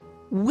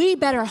we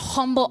better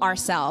humble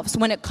ourselves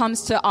when it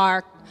comes to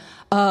our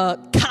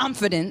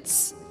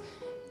confidence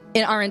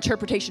in our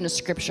interpretation of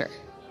Scripture.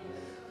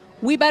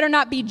 We better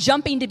not be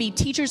jumping to be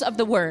teachers of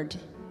the Word,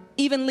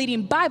 even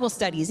leading Bible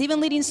studies, even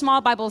leading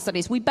small Bible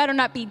studies. We better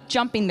not be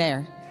jumping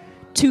there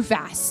too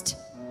fast.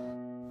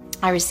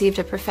 I received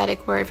a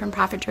prophetic word from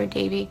Prophet George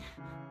Davey.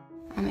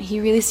 He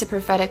released a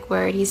prophetic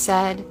word. He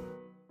said,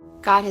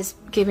 God has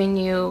given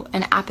you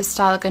an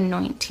apostolic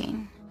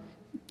anointing.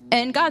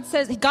 And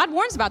God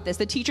warns about this.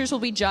 The teachers will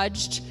be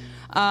judged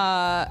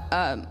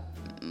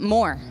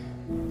more.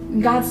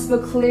 God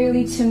spoke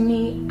clearly to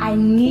me. I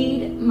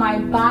need my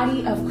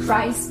body of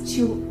Christ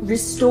to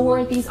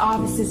restore these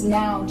offices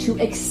now, to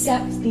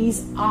accept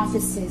these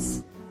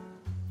offices.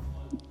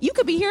 You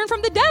could be hearing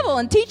from the devil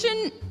and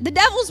teaching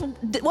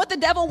what the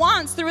devil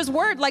wants through his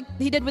word, like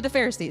he did with the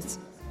Pharisees.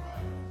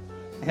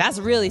 That's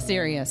really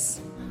serious.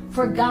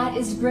 For God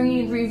is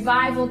bringing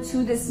revival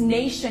to this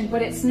nation,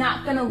 but it's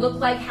not going to look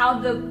like how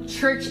the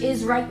church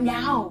is right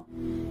now.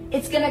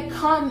 It's going to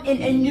come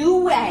in a new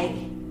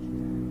way.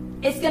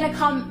 It's going to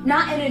come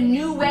not in a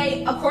new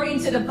way according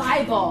to the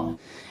Bible.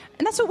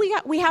 And that's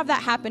what we have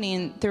that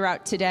happening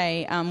throughout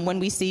today when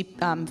we see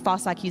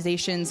false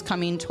accusations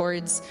coming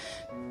towards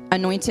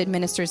anointed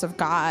ministers of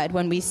God,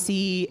 when we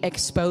see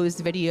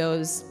exposed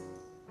videos.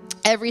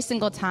 Every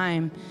single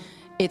time,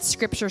 it's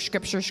scripture,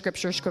 scripture,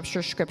 scripture,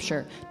 scripture,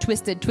 scripture.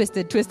 Twisted,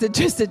 twisted, twisted,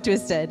 twisted,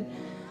 twisted.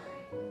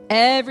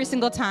 Every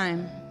single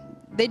time.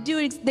 They do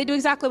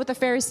exactly what the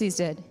Pharisees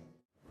did.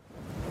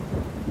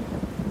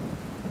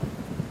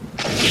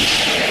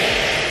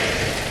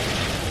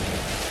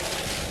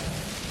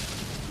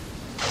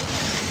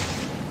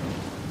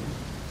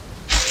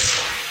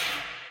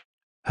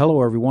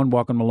 Hello, everyone.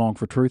 Welcome along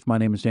for Truth. My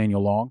name is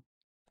Daniel Long.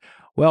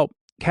 Well,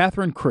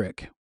 Kathryn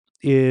Krick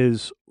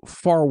is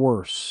far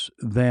worse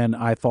than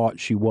I thought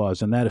she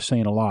was, and that is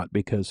saying a lot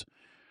because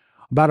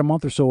about a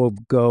month or so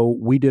ago,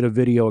 we did a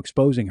video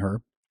exposing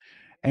her,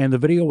 and the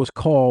video was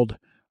called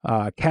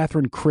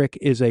Kathryn Krick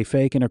is a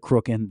Fake and a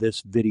Crook, and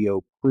this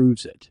video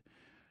proves it.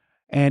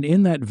 And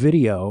in that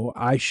video,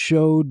 I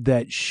showed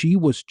that she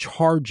was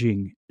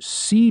charging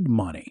seed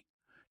money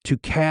to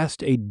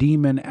cast a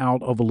demon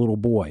out of a little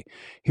boy.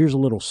 Here's a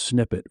little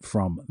snippet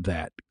from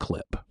that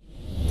clip.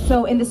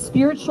 So in the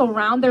spiritual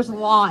realm, there's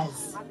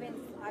laws. I've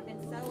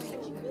been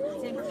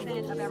sowing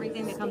 10% of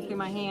everything that comes through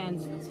my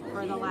hands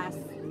for the last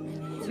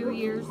 2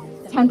 years.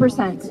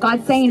 10%.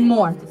 God's saying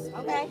more.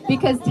 Okay.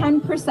 Because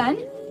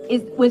 10%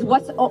 is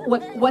what's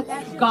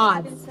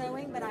God's.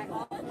 Sowing, but I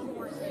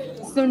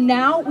also So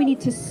now we need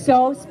to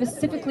sow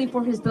specifically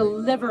for his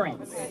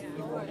deliverance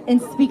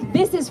and speak.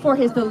 This is for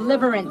his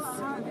deliverance.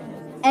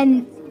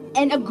 And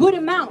a good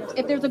amount.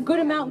 If there's a good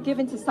amount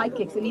given to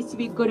psychics, it needs to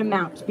be a good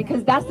amount,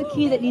 because that's the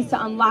key that needs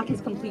to unlock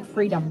his complete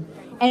freedom.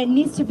 And it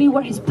needs to be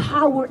what his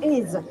power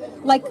is.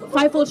 Like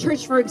Fivefold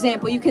Church, for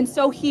example, you can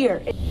sow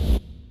here.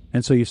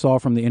 And so you saw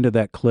from the end of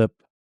that clip,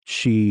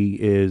 she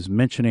is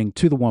mentioning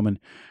to the woman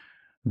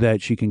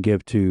that she can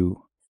give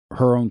to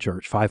her own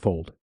church,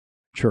 Fivefold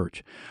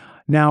Church.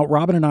 Now,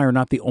 Robin and I are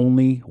not the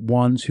only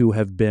ones who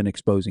have been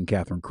exposing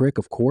Kathryn Krick,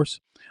 of course.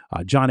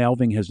 John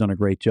Elving has done a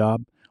great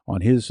job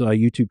on his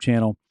YouTube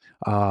channel.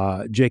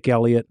 Jake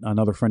Elliott,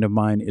 another friend of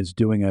mine, is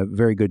doing a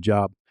very good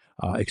job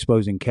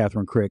exposing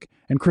Kathryn Krick.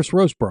 And Chris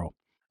Roseborough,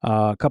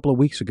 a couple of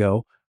weeks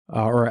ago,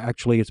 or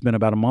actually it's been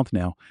about a month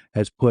now,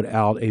 has put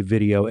out a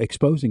video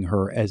exposing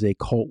her as a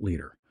cult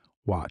leader.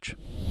 Watch.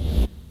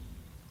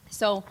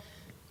 So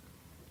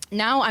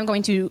now I'm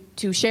going to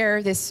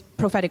share this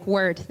prophetic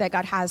word that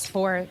God has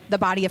for the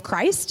body of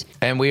Christ.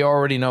 And we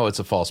already know it's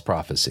a false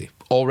prophecy.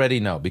 Already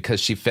know,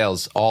 because she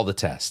fails all the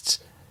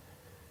tests.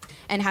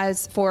 And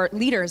has for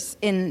leaders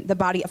in the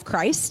body of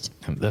Christ.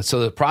 So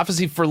the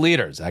prophecy for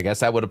leaders, I guess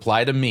that would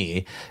apply to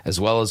me as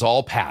well as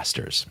all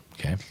pastors,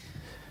 okay?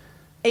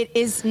 It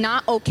is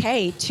not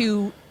okay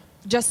to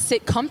just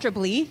sit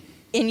comfortably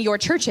in your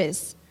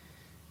churches,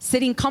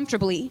 sitting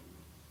comfortably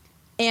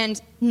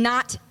and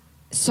not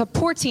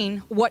supporting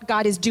what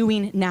God is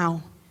doing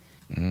now.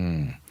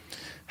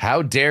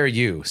 How dare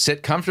you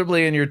sit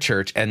comfortably in your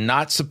church and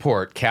not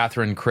support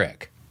Kathryn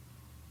Krick?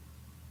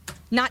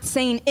 Not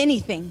saying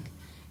anything.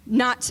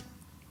 Not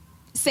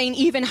saying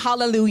even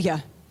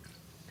hallelujah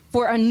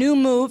for a new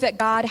move that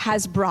God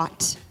has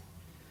brought.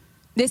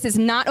 This is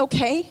not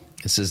okay.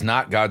 This is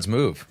not God's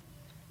move.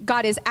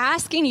 God is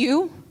asking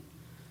you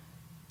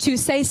to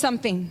say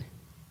something.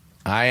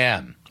 I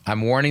am.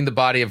 I'm warning the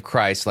body of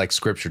Christ like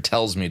Scripture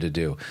tells me to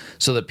do,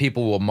 so that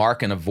people will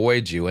mark and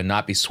avoid you and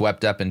not be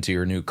swept up into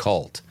your new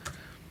cult.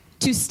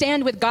 To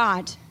stand with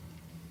God.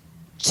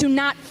 To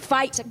not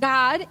fight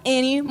God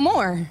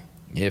anymore.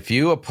 If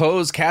you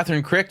oppose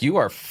Kathryn Krick, you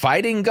are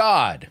fighting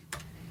God.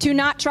 To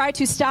not try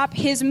to stop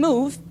his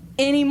move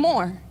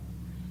anymore.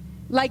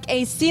 Like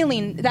a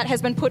ceiling that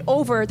has been put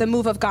over the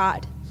move of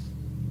God.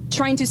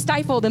 Trying to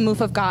stifle the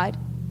move of God.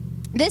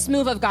 This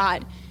move of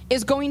God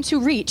is going to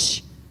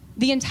reach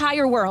the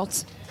entire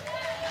world.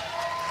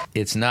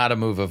 It's not a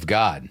move of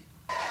God.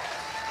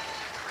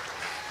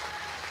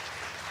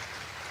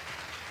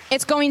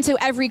 It's going to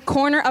every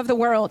corner of the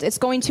world. It's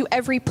going to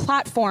every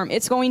platform.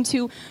 It's going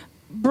to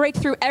break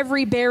through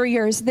every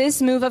barriers. This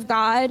move of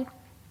God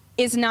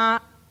is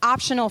not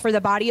optional for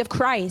the body of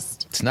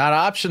Christ. It's not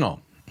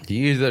optional.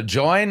 You either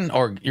join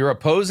or you're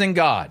opposing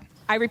God.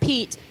 I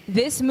repeat,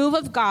 this move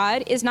of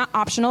God is not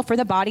optional for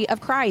the body of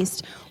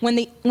Christ. When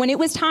it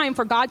was time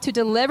for God to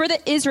deliver the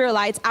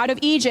Israelites out of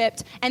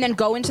Egypt and then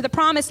go into the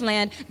promised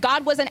land,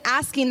 God wasn't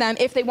asking them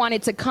if they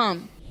wanted to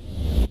come.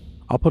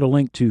 I'll put a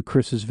link to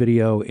Chris's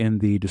video in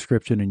the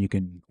description and you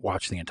can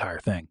watch the entire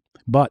thing.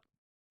 But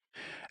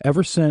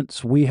ever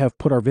since we have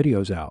put our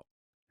videos out,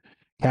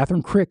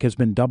 Kathryn Krick has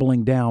been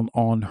doubling down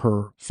on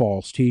her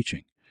false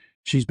teaching.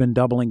 She's been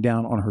doubling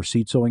down on her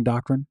seed sowing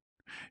doctrine.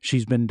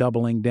 She's been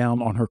doubling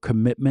down on her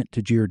commitment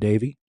to Jeer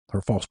Davy,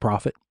 her false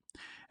prophet.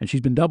 And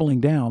she's been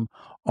doubling down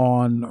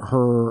on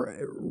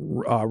her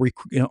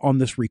on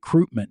this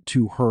recruitment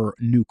to her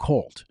new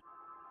cult.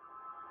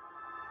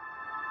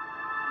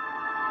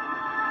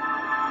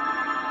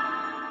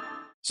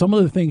 Some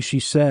of the things she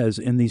says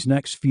in these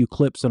next few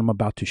clips that I'm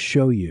about to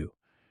show you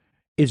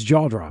is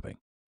jaw-dropping.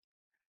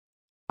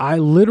 I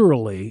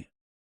literally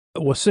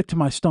was sick to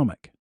my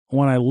stomach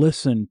when I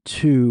listened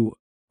to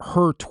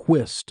her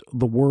twist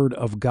the word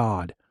of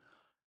God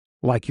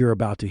like you're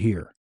about to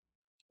hear.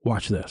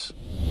 Watch this.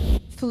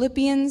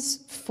 Philippians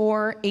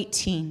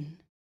 4:18.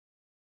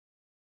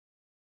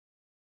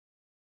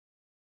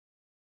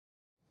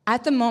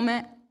 At the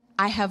moment,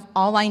 I have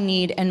all I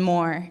need and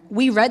more.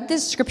 We read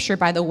this scripture,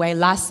 by the way,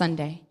 last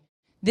Sunday.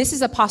 This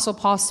is Apostle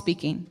Paul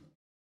speaking.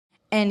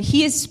 And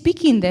he's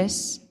speaking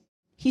this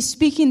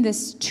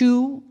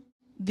to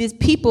these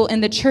people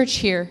in the church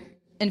here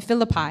in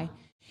Philippi.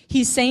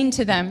 He's saying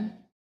to them,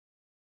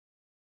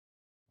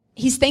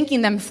 he's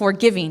thanking them for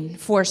giving,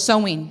 for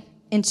sowing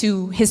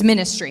into his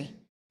ministry.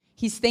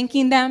 He's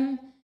thanking them,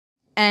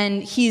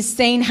 and he's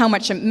saying how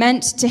much it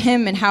meant to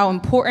him and how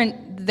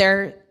important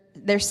their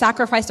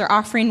sacrifice, their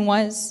offering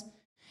was.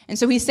 And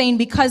so he's saying,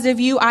 because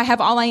of you, I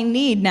have all I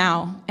need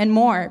now and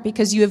more,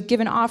 because you have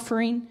given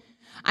offering.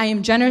 I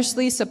am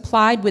generously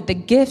supplied with the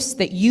gifts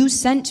that you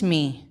sent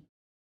me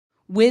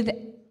with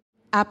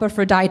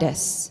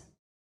Epaphroditus.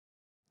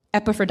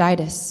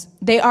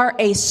 They are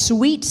a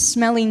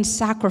sweet-smelling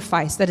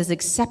sacrifice that is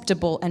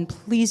acceptable and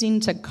pleasing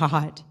to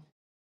God.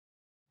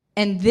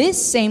 And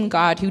this same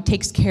God who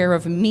takes care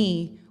of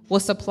me will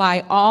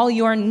supply all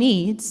your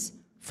needs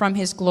from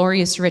his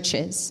glorious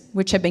riches,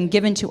 which have been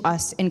given to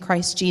us in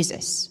Christ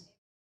Jesus.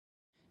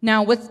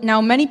 Now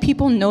many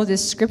people know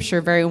this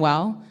scripture very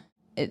well.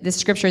 This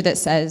scripture that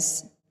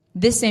says,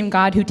 this same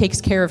God who takes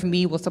care of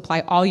me will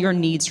supply all your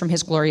needs from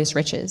his glorious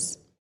riches.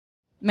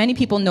 Many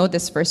people know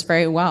this verse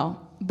very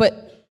well,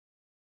 but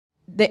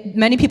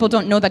many people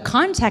don't know the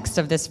context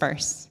of this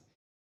verse.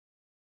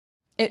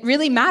 It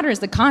really matters,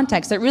 the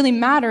context. It really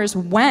matters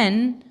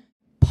when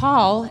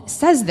Paul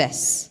says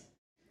this.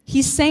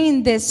 He's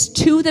saying this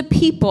to the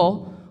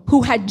people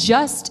who had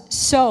just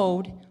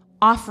sowed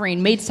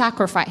offering, made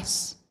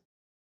sacrifice.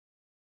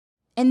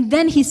 And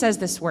then he says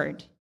this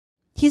word.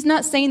 He's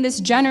not saying this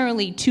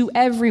generally to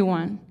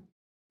everyone.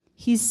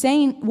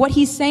 What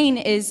he's saying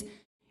is,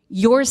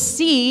 your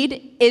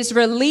seed is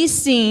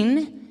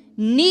releasing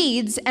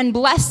needs and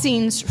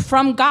blessings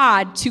from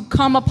God to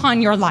come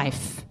upon your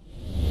life.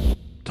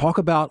 Talk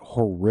about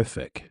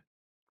horrific.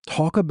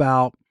 Talk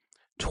about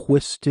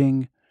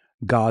twisting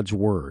God's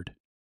word.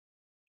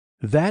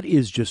 That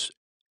is just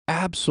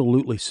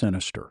absolutely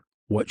sinister,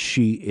 what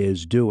she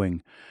is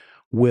doing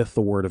with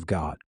the word of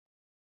God.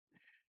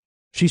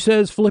 She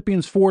says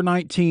Philippians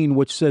 4:19,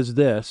 which says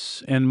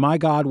this, and my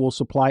God will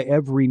supply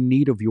every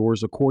need of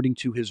yours according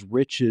to his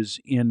riches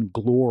in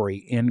glory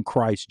in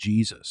Christ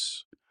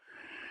Jesus.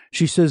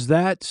 She says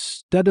that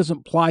doesn't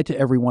apply to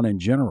everyone in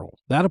general.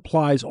 That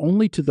applies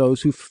only to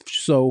those who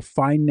sow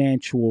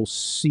financial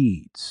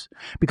seeds,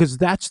 because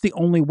that's the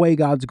only way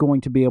God's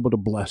going to be able to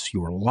bless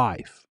your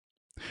life.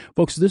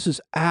 Folks, this is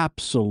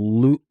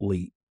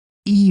absolutely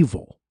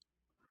evil.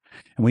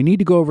 And we need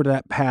to go over to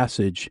that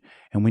passage,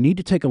 and we need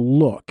to take a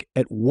look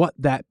at what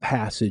that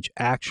passage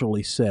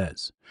actually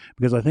says,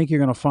 because I think you're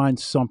going to find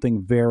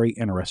something very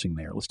interesting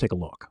there. Let's take a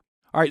look.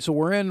 All right, so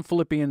we're in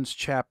Philippians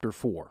chapter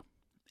 4,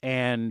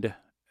 and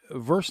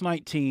verse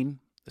 19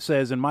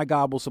 says, and my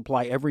God will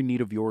supply every need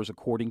of yours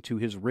according to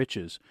his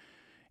riches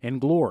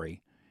and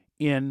glory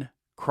in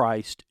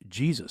Christ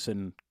Jesus.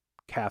 And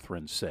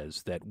Kathryn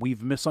says that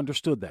we've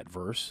misunderstood that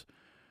verse.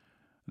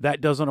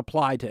 That doesn't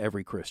apply to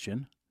every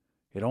Christian.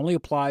 It only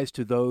applies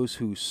to those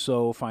who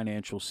sow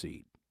financial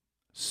seed.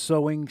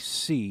 Sowing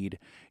seed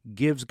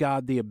gives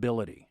God the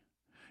ability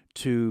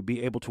to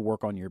be able to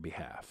work on your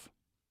behalf.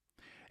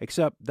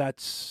 Except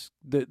that's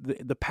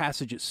the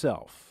passage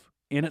itself,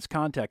 in its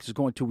context, is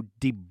going to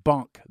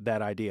debunk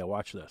that idea.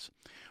 Watch this.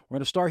 We're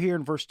going to start here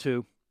in verse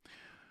 2.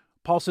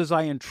 Paul says,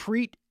 I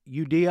entreat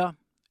Judea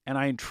and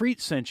I entreat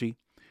Syntyche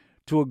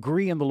to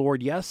agree in the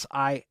Lord. Yes,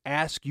 I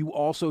ask you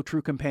also,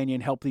 true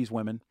companion, help these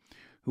women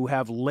who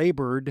have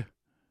labored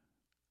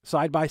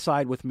side by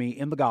side with me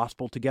in the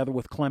gospel, together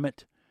with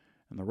Clement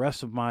and the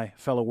rest of my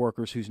fellow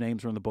workers whose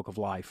names are in the book of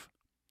life.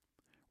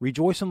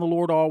 Rejoice in the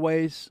Lord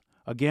always.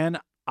 Again,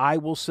 I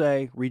will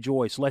say,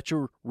 rejoice. Let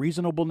your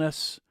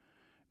reasonableness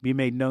be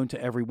made known to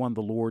everyone.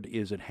 The Lord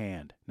is at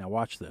hand. Now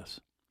watch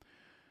this.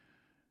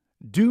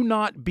 Do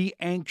not be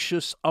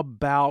anxious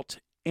about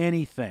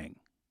anything,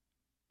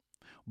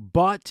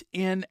 but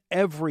in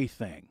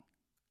everything,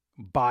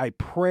 by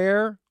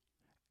prayer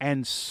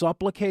and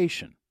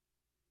supplication,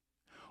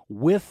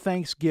 with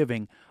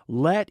thanksgiving,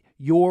 let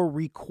your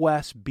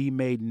requests be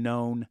made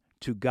known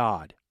to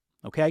God.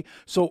 Okay?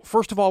 So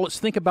first of all, let's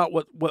think about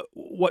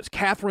what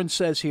Kathryn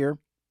says here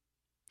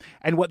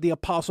and what the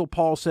Apostle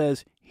Paul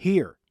says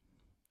here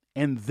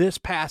in this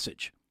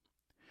passage.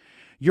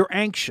 You're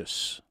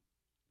anxious.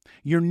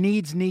 Your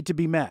needs need to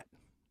be met.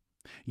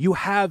 You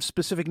have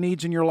specific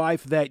needs in your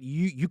life that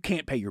you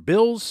can't pay your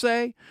bills,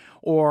 say,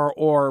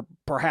 or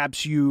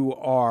perhaps you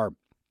are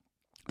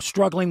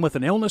struggling with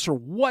an illness or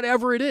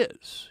whatever it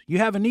is. You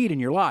have a need in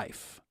your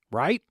life,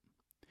 right?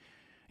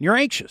 You're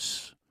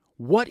anxious.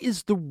 What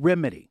is the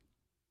remedy?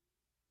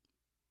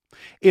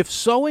 If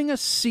sowing a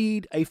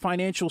seed, a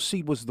financial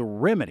seed, was the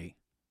remedy,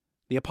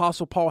 the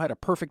Apostle Paul had a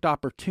perfect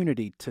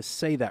opportunity to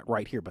say that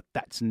right here, but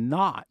that's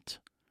not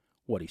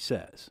what he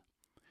says.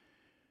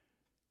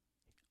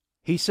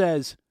 He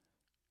says,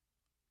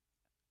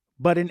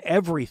 but in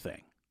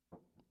everything,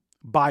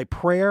 by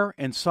prayer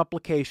and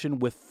supplication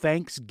with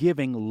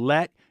thanksgiving,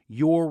 let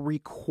your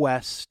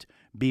request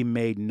be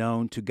made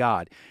known to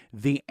God.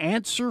 The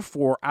answer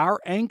for our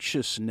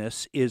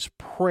anxiousness is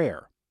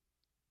prayer.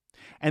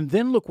 And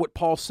then look what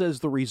Paul says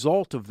the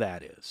result of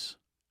that is.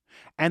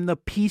 And the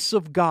peace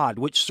of God,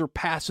 which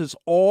surpasses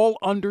all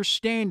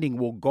understanding,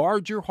 will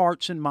guard your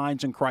hearts and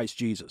minds in Christ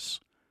Jesus.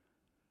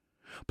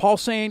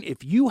 Paul's saying,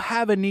 if you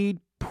have a need,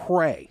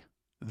 pray.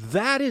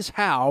 That is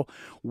how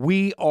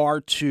we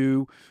are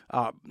to,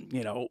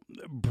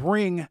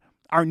 bring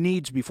our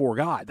needs before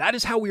God. That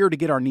is how we are to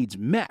get our needs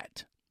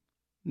met.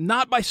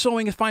 Not by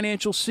sowing a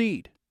financial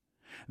seed.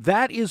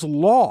 That is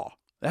law.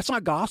 That's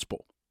not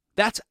gospel.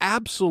 That's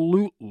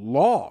absolute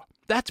law.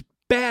 That's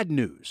bad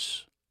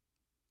news.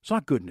 It's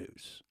not good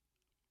news.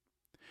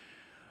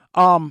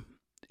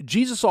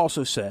 Jesus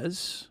also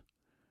says,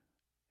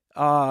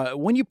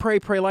 when you pray,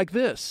 pray like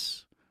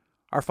this.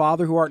 Our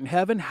Father who art in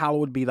heaven,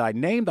 hallowed be thy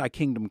name. Thy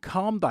kingdom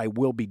come, thy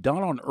will be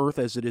done on earth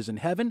as it is in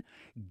heaven.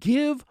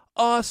 Give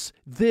us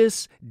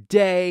this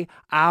day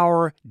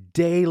our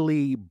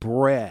daily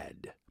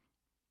bread.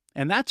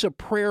 And that's a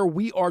prayer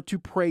we are to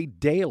pray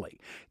daily.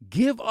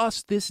 Give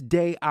us this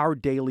day our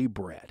daily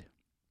bread.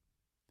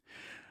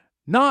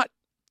 Not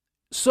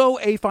sow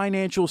a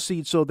financial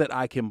seed so that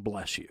I can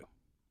bless you.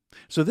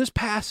 So this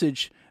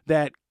passage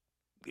that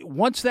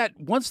once that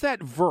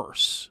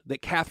verse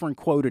that Kathryn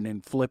quoted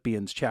in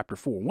Philippians chapter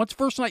 4, once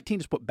verse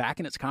 19 is put back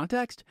in its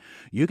context,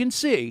 you can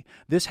see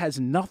this has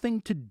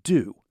nothing to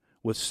do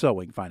with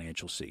sowing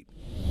financial seed.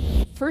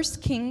 1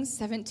 Kings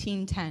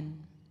 17:10.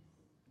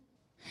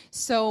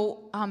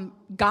 So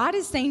God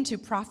is saying to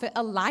Prophet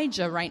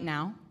Elijah right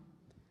now,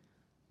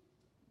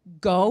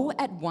 go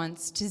at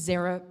once to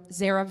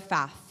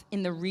Zarephath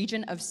in the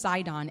region of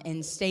Sidon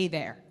and stay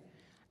there.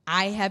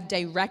 I have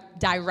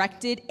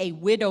directed a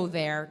widow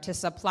there to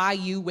supply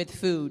you with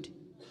food.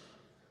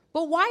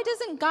 But why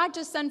doesn't God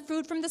just send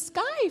food from the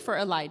sky for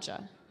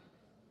Elijah?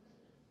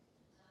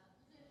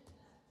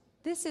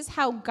 This is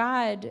how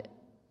God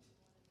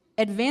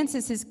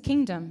advances his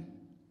kingdom.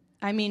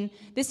 I mean,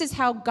 this is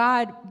how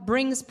God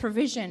brings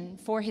provision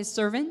for his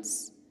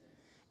servants,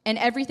 and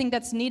everything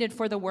that's needed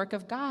for the work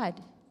of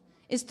God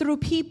is through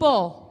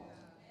people.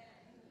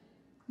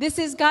 This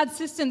is God's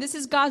system. This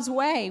is God's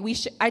way.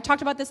 I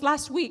talked about this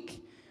last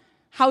week,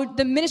 how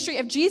the ministry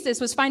of Jesus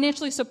was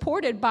financially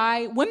supported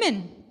by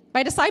women,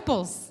 by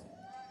disciples.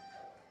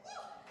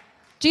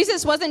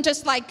 Jesus wasn't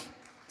just like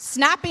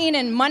snapping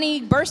and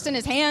money burst in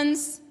his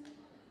hands,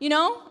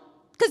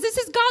 because this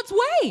is God's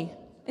way.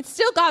 It's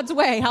still God's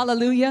way.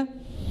 Hallelujah.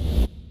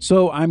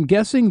 So I'm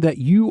guessing that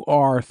you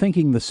are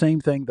thinking the same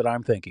thing that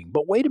I'm thinking.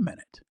 But wait a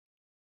minute.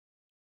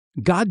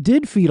 God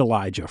did feed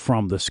Elijah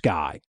from the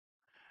sky.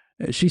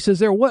 She says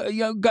there, what?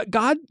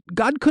 God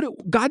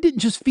didn't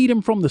just feed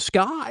him from the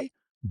sky,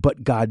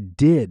 but God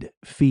did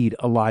feed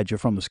Elijah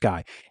from the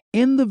sky.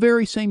 In the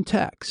very same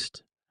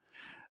text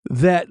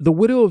that the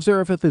widow of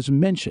Zarephath is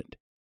mentioned,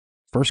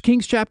 1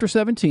 Kings chapter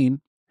 17,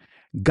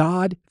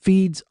 God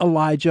feeds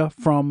Elijah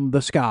from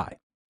the sky.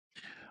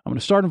 I'm going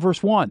to start in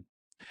verse 1.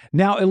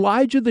 Now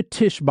Elijah the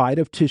Tishbite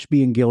of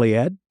Tishbe in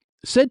Gilead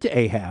said to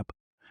Ahab,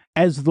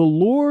 as the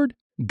Lord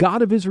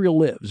God of Israel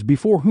lives,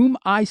 before whom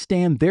I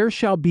stand, there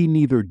shall be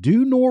neither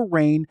dew nor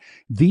rain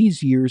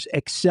these years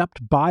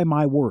except by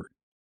my word.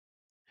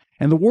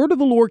 And the word of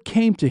the Lord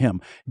came to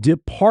him,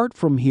 depart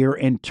from here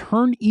and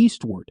turn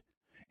eastward,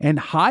 and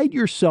hide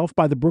yourself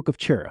by the brook of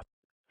Cherith,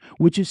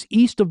 which is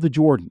east of the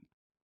Jordan.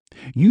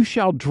 You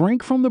shall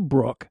drink from the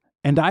brook,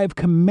 and I have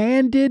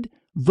commanded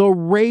the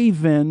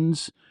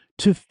ravens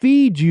to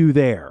feed you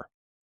there.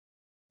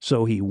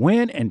 So he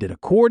went and did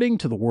according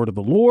to the word of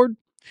the Lord.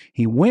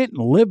 He went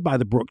and lived by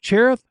the brook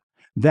Cherith.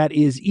 that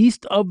is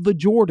east of the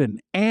Jordan,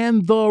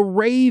 and the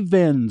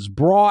ravens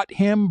brought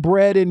him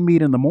bread and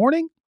meat in the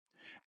morning,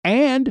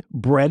 and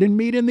bread and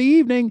meat in the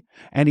evening,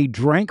 and he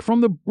drank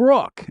from the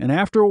brook. And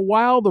after a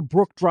while, the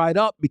brook dried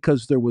up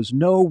because there was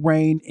no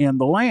rain in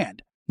the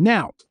land.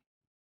 Now,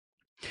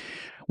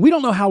 we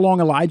don't know how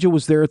long Elijah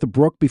was there at the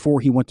brook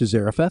before he went to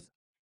Zarephath,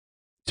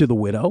 to the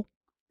widow.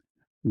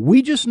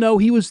 We just know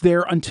he was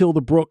there until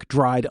the brook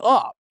dried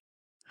up.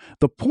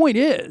 The point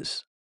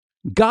is,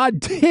 God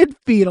did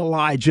feed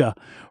Elijah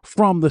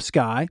from the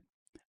sky,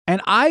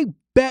 and I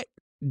bet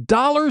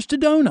dollars to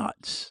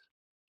donuts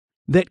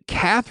that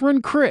Kathryn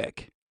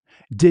Krick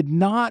did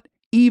not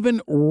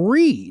even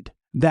read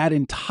that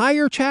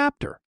entire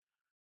chapter,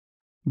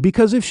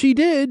 because if she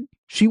did,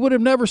 she would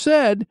have never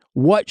said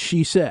what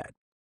she said.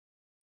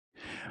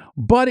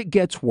 But it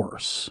gets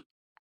worse.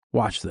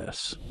 Watch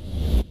this.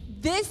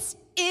 This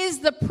is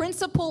the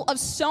principle of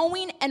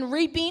sowing and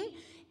reaping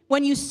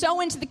when you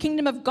sow into the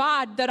kingdom of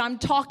God that I'm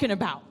talking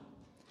about,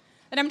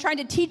 that I'm trying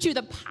to teach you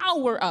the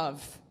power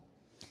of.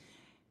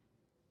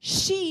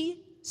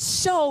 She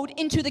sowed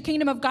into the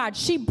kingdom of God.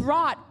 She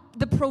brought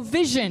the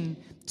provision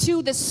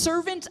to the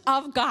servant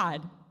of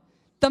God,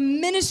 the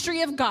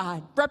ministry of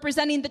God,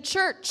 representing the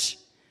church.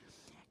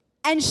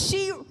 And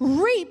she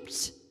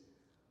reaped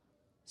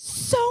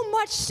so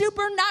much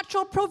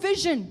supernatural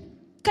provision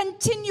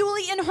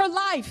continually in her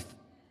life.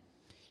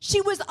 She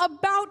was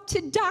about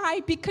to die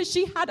because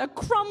she had a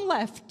crumb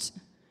left.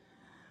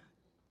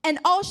 And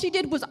all she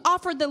did was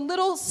offer the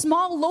little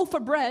small loaf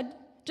of bread,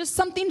 just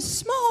something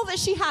small that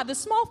she had, the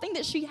small thing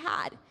that she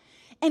had.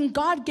 And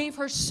God gave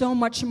her so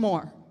much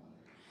more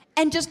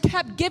and just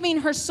kept giving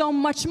her so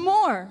much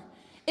more.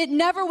 It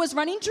never was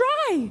running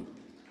dry.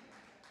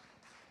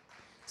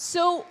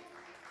 So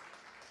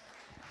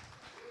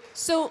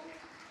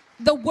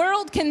the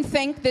world can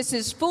think this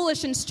is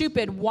foolish and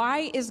stupid.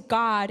 Why is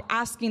God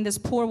asking this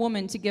poor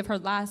woman to give her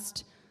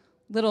last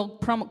little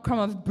crumb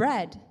of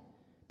bread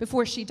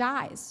before she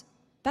dies?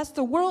 That's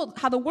the world,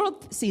 how the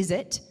world sees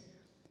it.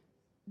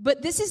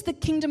 But this is the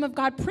kingdom of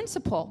God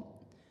principle.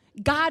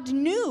 God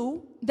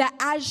knew that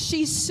as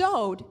she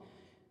sowed,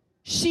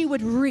 she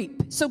would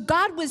reap. So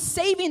God was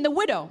saving the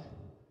widow.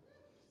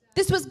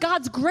 This was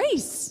God's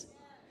grace.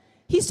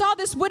 He saw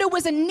this widow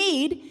was in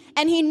need,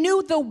 and he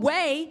knew the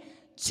way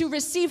to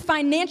receive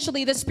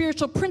financially the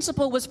spiritual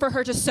principle was for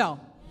her to sow.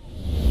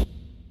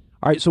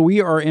 All right, so we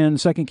are in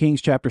 2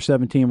 Kings chapter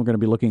 17. We're going to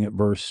be looking at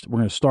we're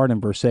going to start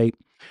in verse 8.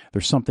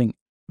 There's something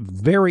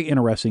very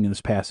interesting in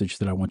this passage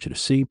that I want you to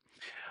see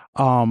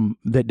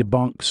that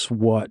debunks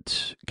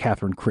what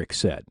Kathryn Krick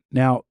said.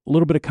 Now, a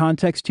little bit of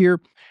context here.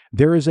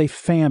 There is a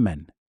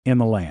famine in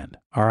the land,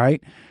 all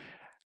right?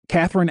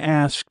 Kathryn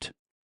asked,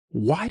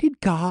 why did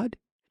God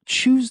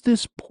choose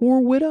this poor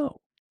widow?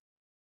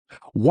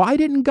 Why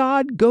didn't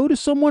God go to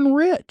someone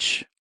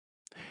rich?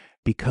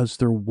 Because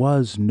there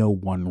was no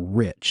one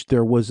rich.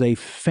 There was a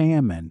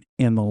famine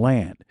in the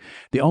land.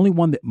 The only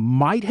one that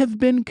might have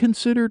been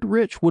considered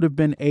rich would have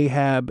been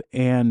Ahab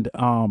and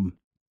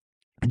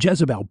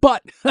Jezebel.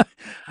 But,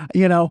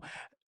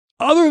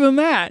 other than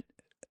that,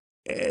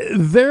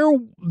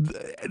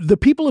 the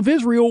people of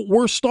Israel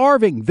were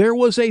starving. There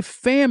was a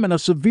famine, a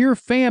severe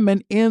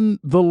famine in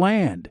the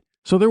land.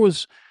 So there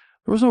was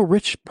no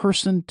rich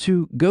person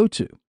to go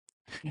to.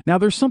 Now,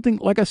 there's something,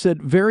 like I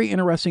said, very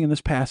interesting in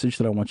this passage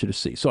that I want you to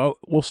see. So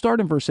we'll start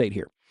in verse 8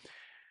 here.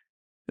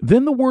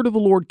 Then the word of the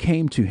Lord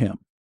came to him.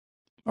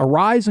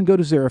 Arise and go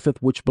to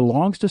Zarephath, which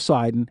belongs to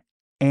Sidon,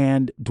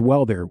 and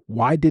dwell there.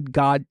 Why did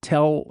God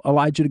tell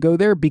Elijah to go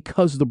there?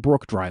 Because the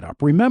brook dried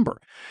up. Remember,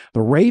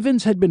 the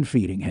ravens had been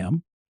feeding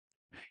him.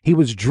 He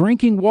was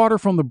drinking water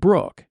from the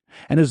brook.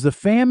 And as the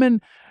famine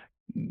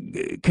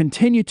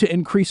continued to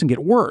increase and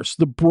get worse,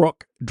 the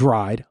brook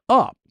dried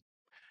up.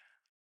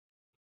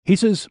 He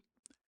says,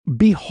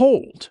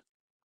 behold,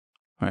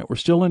 all right, we're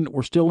still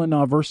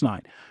in verse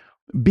 9.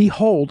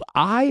 Behold,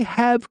 I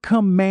have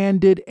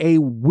commanded a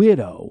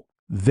widow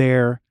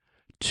there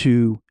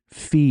to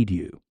feed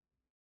you.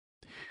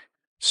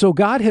 So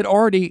God had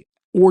already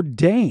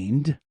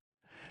ordained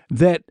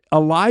that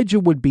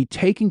Elijah would be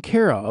taken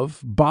care of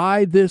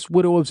by this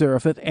widow of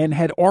Zarephath, and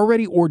had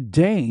already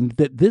ordained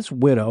that this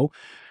widow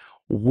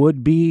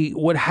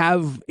would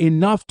have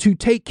enough to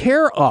take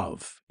care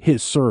of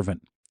his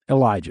servant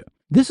Elijah.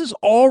 This was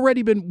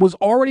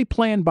already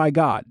planned by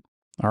God.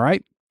 All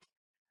right.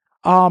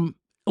 I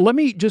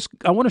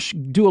want to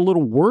do a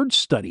little word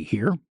study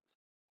here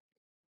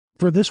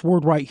for this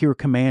word right here,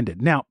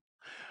 commanded. Now,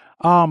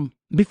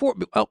 before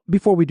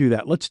we do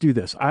that, let's do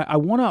this. I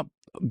want to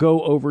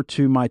go over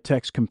to my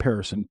text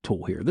comparison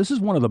tool here. This is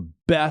one of the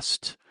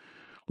best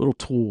little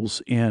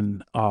tools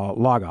in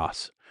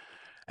Logos.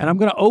 And I'm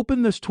going to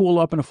open this tool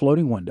up in a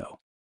floating window.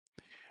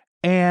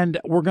 And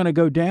we're going to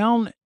go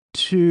down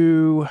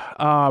to,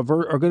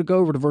 going to go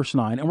over to verse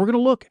 9, and we're going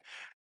to look.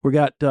 We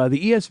got the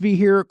ESV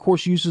here, of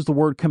course, uses the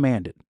word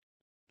commanded.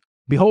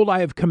 Behold, I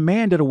have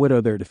commanded a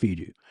widow there to feed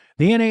you.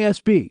 The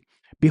NASB,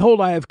 Behold,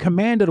 I have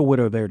commanded a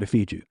widow there to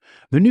feed you.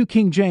 The New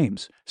King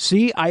James,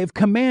 see, I have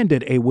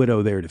commanded a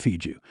widow there to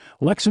feed you.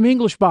 Lexham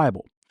English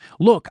Bible,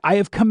 look, I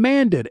have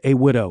commanded a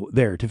widow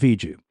there to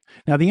feed you.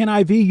 Now, the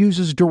NIV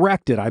uses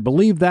directed. I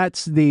believe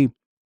that's the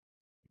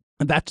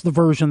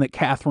version that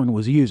Kathryn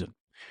was using.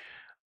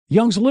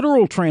 Young's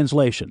literal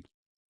translation,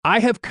 I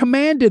have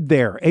commanded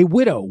there a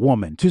widow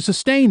woman to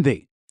sustain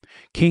thee.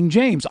 King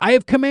James, I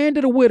have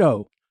commanded a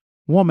widow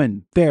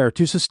woman there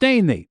to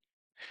sustain thee.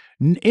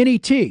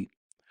 NET,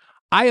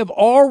 I have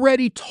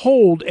already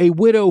told a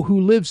widow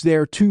who lives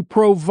there to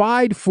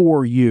provide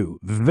for you.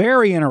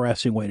 Very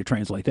interesting way to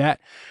translate that.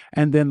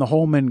 And then the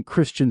Holman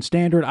Christian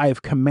Standard, I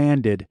have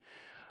commanded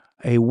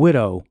a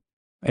widow,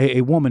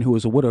 a woman who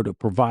is a widow, to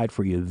provide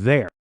for you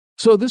there.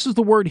 So this is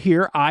the word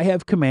here, I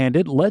have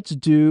commanded. Let's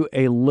do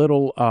a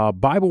little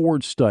Bible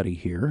word study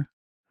here.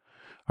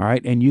 All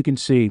right, and you can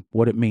see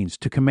what it means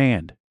to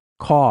command,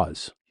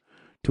 cause,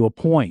 to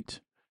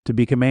appoint, to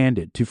be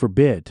commanded, to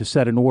forbid, to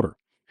set in order.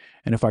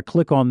 And if I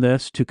click on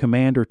this, to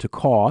command or to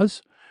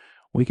cause,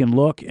 we can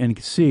look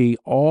and see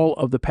all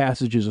of the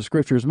passages of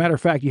Scripture. As a matter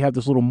of fact, you have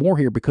this little more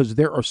here because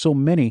there are so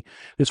many.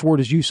 This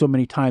word is used so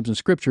many times in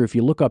Scripture. If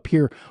you look up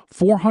here,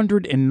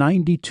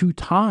 492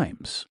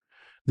 times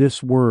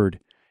this word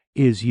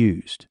is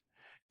used.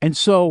 And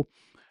so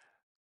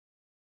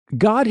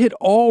God had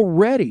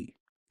already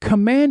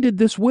commanded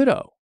this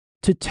widow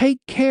to take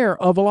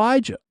care of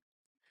Elijah.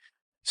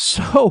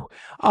 So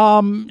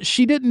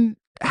she didn't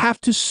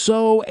have to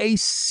sow a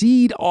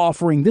seed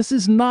offering. This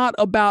is not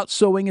about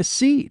sowing a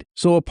seed.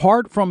 So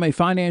apart from a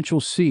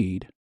financial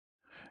seed,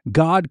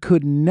 God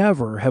could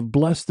never have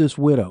blessed this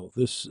widow,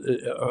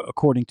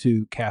 according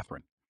to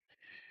Kathryn.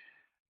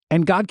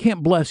 And God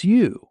can't bless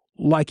you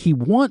like he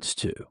wants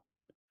to.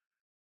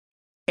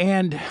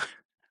 And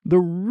the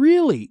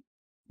really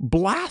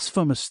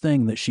blasphemous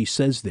thing that she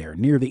says there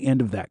near the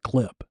end of that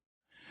clip,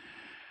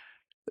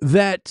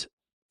 that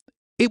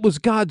it was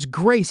God's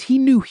grace. He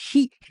knew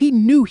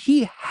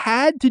he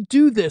had to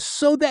do this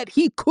so that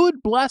he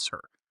could bless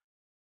her,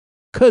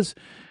 because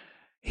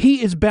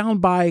he is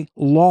bound by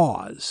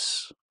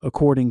laws,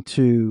 according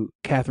to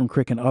Kathryn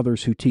Krick and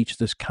others who teach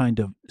this kind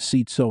of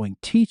seed sowing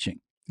teaching.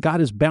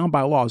 God is bound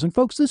by laws. And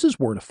folks, this is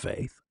word of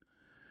faith.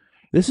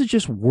 This is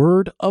just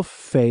word of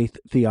faith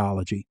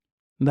theology.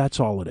 That's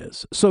all it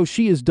is. So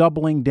she is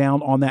doubling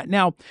down on that.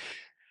 Now,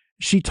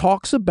 she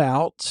talks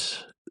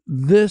about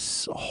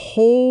this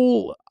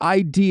whole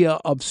idea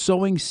of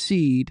sowing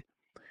seed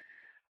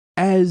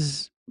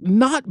as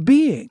not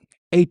being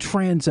a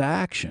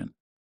transaction.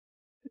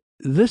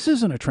 This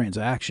isn't a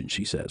transaction,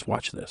 she says.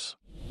 Watch this.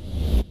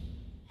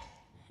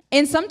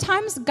 And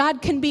sometimes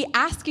God can be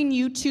asking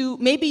you to,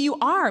 maybe you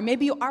are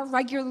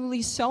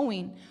regularly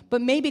sowing,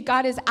 but maybe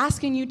God is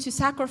asking you to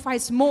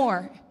sacrifice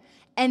more.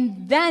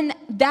 And then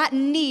that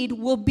need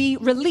will be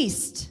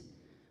released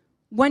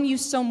when you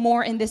sow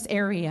more in this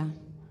area.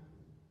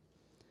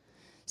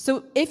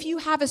 So if you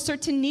have a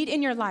certain need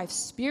in your life,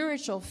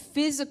 spiritual,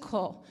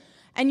 physical,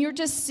 and you're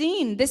just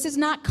seeing this is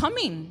not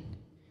coming,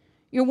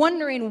 you're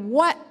wondering,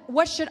 what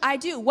should I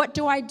do? What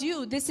do I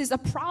do? This is a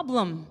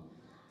problem.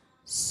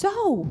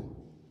 So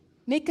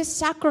make a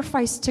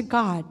sacrifice to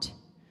God.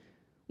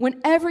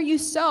 Whenever you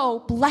sow,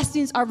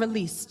 blessings are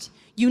released.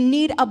 You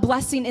need a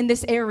blessing in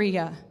this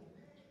area.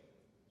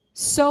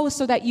 Sow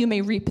so that you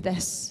may reap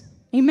this.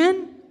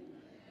 Amen?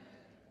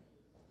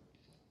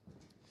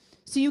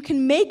 So you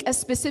can make a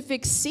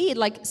specific seed,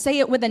 like say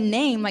it with a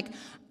name, like,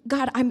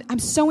 God, I'm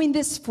sowing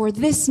this for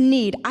this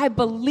need. I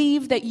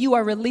believe that you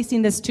are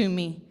releasing this to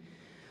me.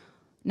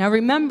 Now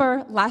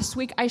remember, last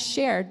week I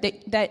shared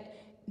that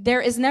there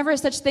is never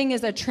such thing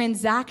as a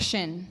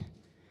transaction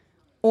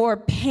or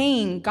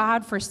paying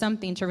God for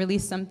something to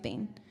release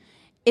something.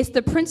 It's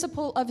the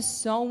principle of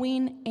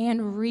sowing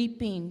and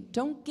reaping.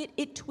 Don't get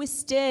it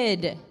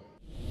twisted.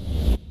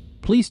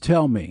 Please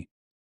tell me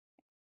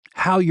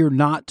how you're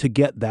not to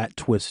get that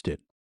twisted.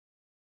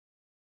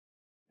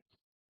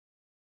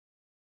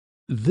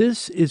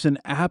 This is an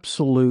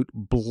absolute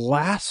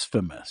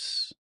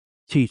blasphemous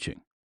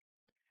teaching.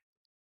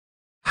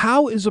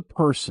 How is a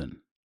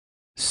person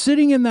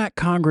sitting in that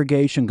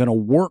congregation going to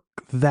work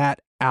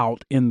that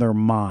out in their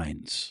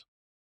minds?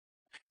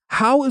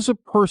 How is a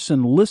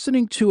person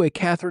listening to a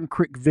Kathryn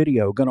Krick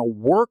video going to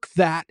work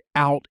that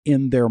out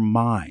in their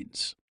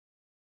minds?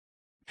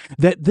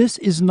 That this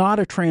is not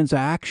a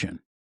transaction.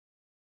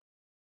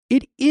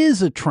 It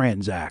is a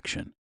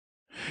transaction.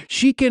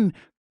 She can,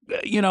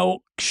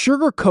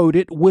 sugarcoat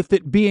it with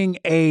it being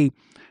a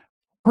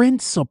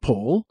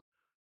principle,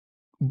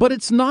 but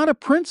it's not a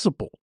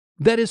principle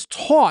that is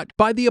taught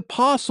by the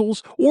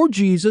apostles or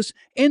Jesus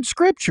in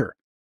Scripture.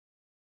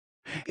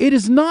 It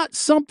is not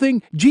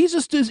something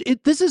Jesus does.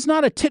 This is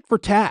not a tit for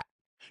tat.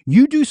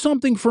 You do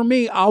something for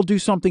me, I'll do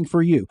something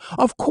for you.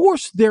 Of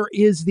course, there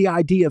is the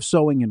idea of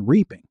sowing and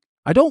reaping.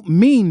 I don't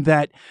mean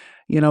that,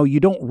 you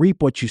don't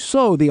reap what you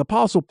sow. The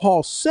Apostle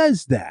Paul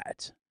says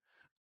that,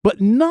 but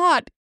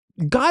not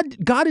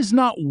God is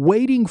not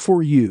waiting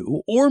for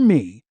you or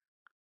me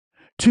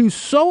to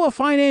sow a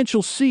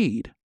financial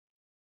seed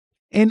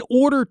in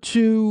order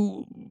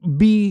to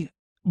be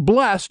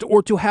blessed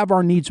or to have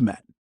our needs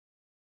met.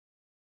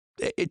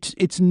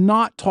 It's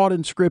not taught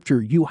in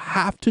Scripture. You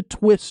have to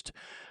twist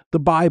the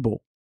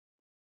Bible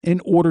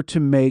in order to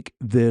make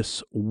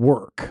this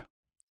work.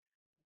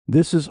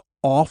 This is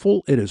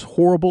awful. It is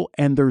horrible.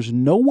 And there's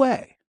no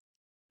way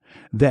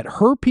that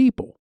her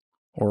people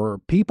or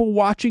people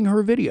watching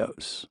her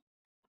videos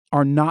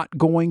are not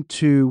going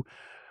to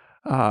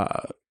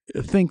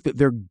think that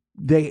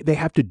they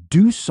have to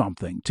do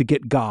something to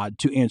get God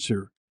to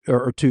answer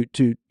or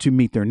to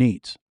meet their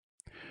needs.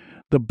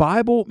 The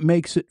Bible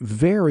makes it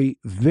very,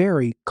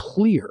 very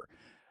clear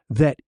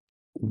that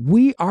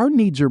our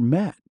needs are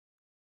met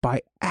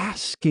by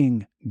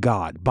asking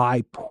God,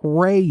 by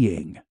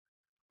praying.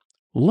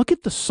 Look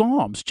at the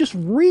Psalms. Just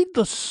read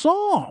the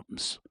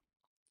Psalms.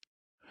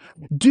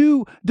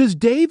 Does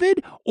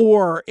David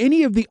or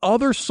any of the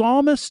other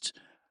psalmists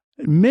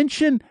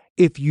mention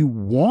if you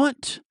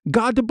want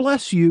God to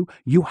bless you,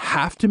 you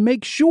have to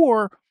make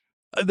sure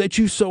that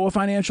you sow a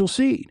financial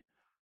seed?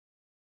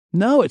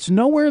 No, it's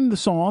nowhere in the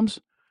Psalms.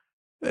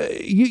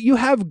 You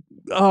have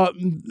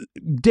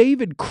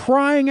David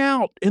crying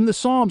out in the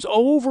Psalms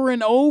over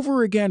and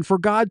over again for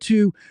God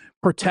to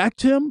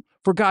protect him,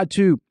 for God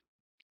to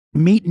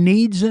meet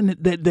needs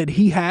that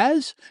he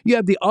has. You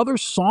have the other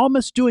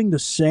psalmists doing the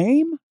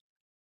same.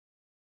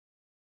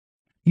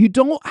 You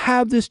don't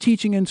have this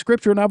teaching in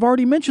Scripture, and I've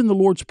already mentioned the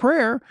Lord's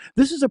Prayer.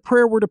 This is a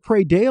prayer we're to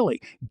pray daily.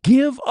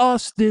 Give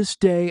us this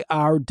day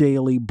our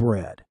daily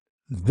bread.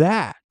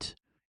 That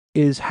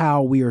is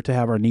how we are to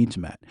have our needs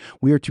met.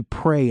 We are to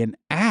pray and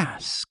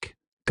ask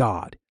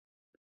God.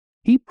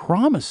 He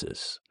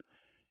promises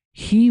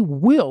He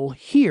will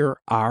hear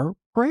our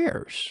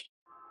prayers.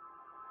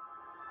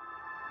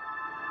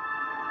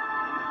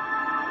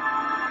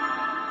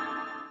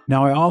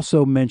 Now, I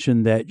also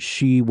mentioned that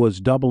she was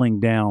doubling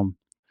down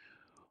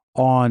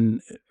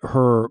on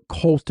her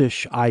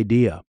cultish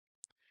idea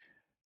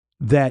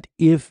that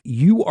if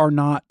you are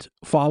not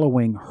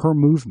following her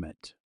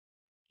movement,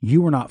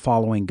 you are not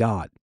following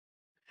God.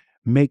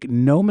 Make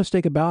no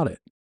mistake about it.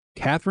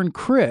 Kathryn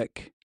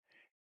Krick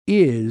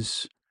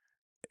is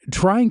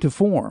trying to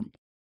form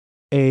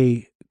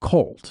a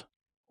cult.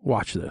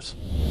 Watch this.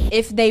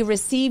 If they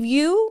receive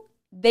you,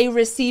 they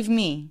receive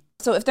me.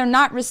 So if they're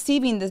not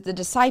receiving the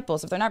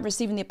disciples, if they're not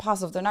receiving the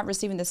apostles, if they're not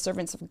receiving the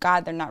servants of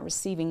God, they're not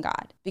receiving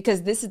God.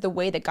 Because this is the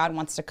way that God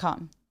wants to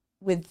come.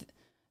 With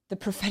the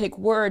prophetic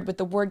word, with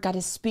the word God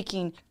is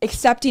speaking,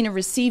 accepting and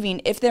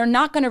receiving. If they're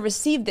not going to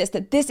receive this,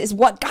 that this is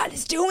what God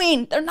is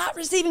doing, they're not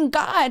receiving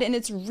God. And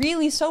it's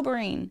really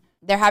sobering.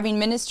 They're having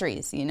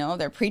ministries,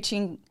 they're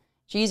preaching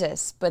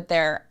Jesus, but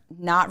they're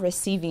not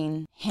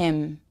receiving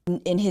him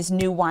in his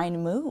new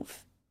wine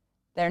move.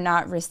 They're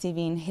not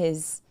receiving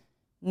his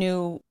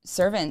new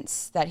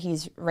servants that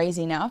he's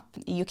raising up.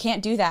 You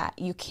can't do that.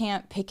 You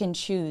can't pick and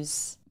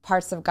choose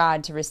parts of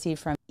God to receive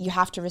from. You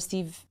have to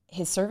receive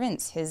his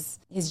servants, his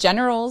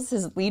generals,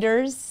 his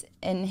leaders,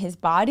 and his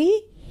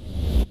body.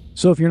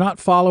 So if you're not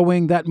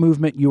following that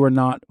movement, you are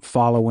not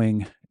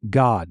following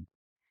God.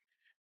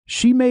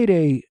 She made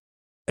a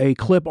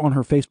clip on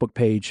her Facebook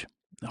page.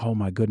 Oh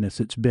my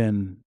goodness, it's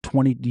been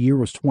the year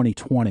was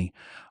 2020.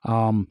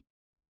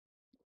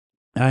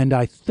 And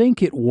I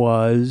think it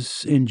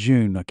was in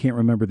June. I can't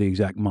remember the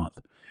exact month.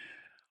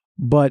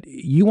 But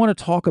you want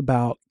to talk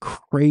about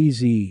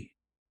crazy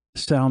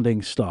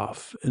sounding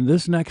stuff. In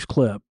this next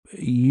clip,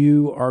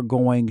 you are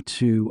going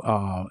to,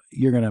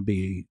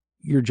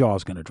 your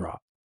jaw's going to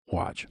drop.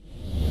 Watch.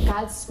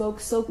 God spoke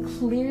so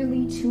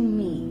clearly to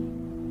me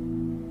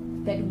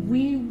that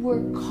we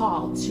were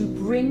called to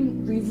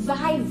bring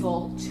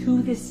revival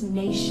to this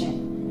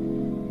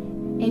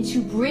nation and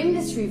to bring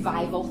this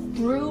revival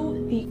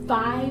through the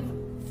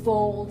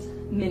fivefold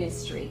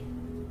ministry,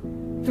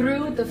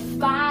 through the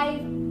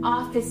 5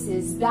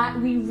 offices that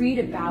we read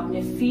about in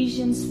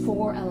Ephesians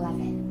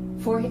 4:11.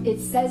 For it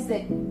says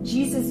that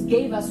Jesus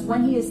gave us,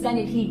 when he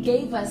ascended, he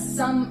gave us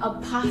some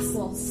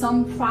apostles,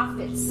 some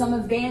prophets, some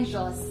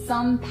evangelists,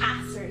 some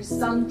pastors,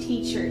 some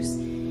teachers.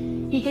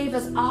 He gave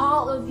us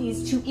all of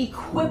these to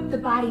equip the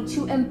body,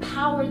 to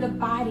empower the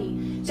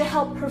body, to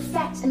help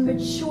perfect and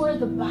mature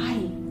the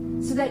body,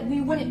 so that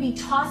we wouldn't be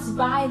tossed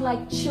by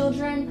like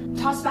children,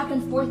 tossed back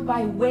and forth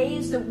by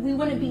waves, that we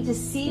wouldn't be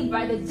deceived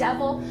by the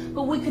devil,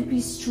 but we could be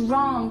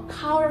strong,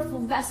 powerful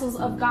vessels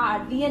of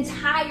God, the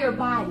entire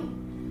body.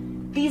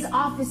 These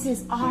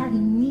offices are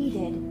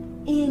needed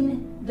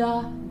in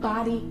the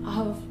body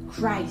of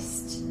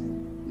Christ.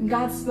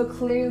 God spoke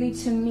clearly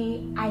to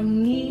me, I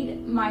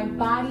need my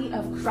body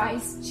of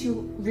Christ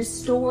to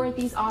restore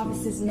these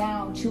offices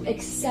now, to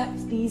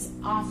accept these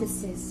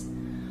offices.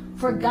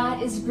 For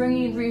God is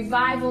bringing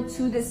revival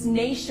to this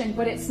nation,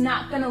 but it's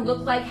not going to look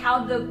like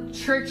how the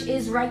church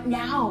is right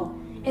now.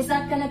 It's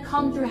not going to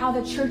come through how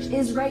the church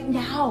is right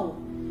now.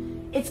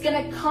 It's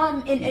going to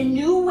come in a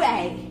new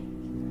way.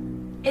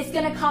 It's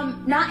going to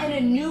come not in a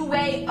new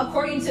way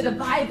according to the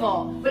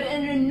Bible, but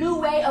in a new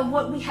way of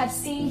what we have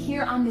seen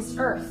here on this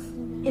earth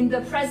in the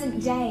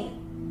present day.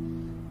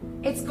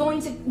 It's going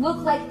to look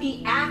like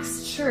the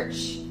Acts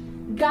church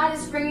God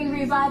is bringing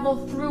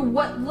revival through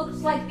what looks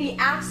like the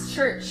Acts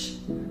church,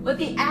 what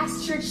the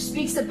Acts church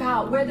speaks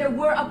about, where there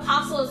were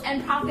apostles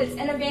and prophets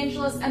and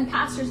evangelists and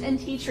pastors and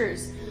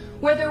teachers,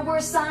 where there were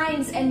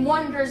signs and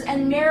wonders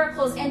and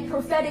miracles and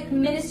prophetic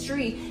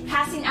ministry,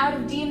 casting out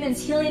of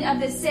demons, healing of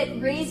the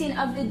sick, raising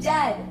of the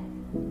dead.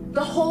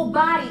 The whole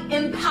body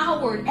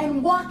empowered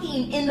and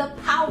walking in the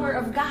power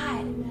of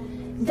God.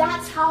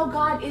 That's how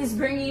God is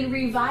bringing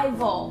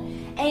revival.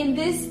 And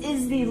this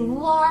is the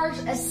large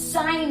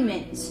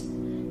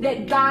assignment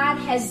that God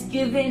has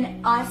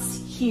given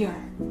us here.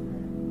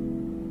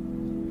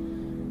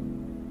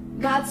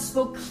 God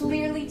spoke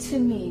clearly to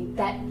me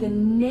that the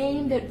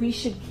name that we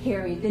should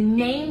carry, the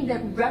name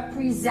that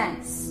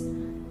represents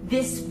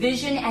this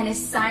vision and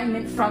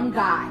assignment from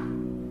God,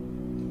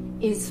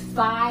 is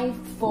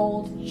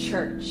Fivefold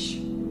Church.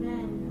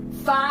 Amen.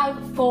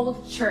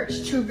 Fivefold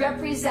Church, to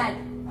represent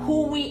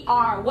who we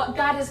are, what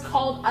God has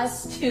called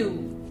us to,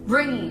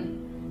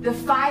 bringing the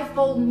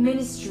fivefold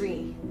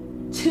ministry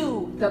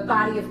to the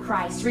body of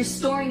Christ,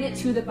 restoring it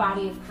to the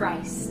body of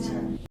Christ.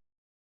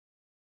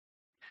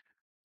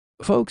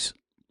 Folks,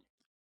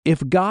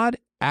 if God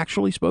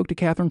actually spoke to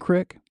Kathryn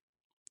Krick,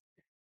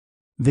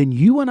 then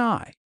you and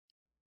I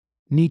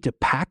need to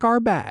pack our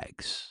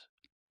bags,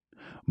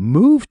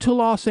 move to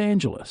Los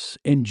Angeles,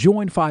 and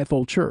join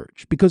Fivefold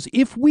Church. Because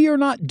if we are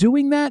not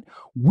doing that,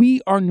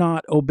 we are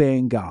not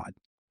obeying God.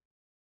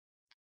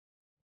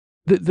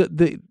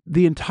 The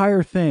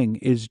entire thing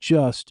is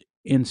just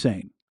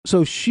insane.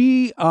 So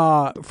she,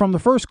 from the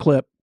first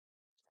clip,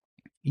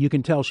 you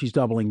can tell she's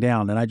doubling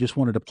down, and I just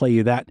wanted to play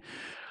you that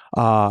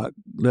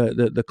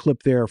the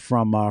clip there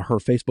from her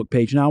Facebook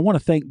page. Now, I want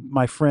to thank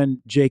my friend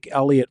Jake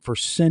Elliott for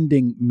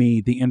sending me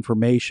the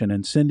information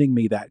and sending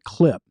me that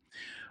clip.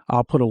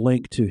 I'll put a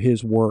link to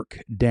his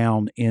work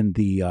down in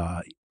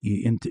the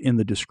in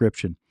the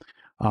description.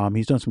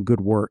 He's done some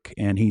good work,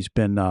 and he's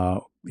been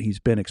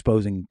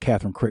exposing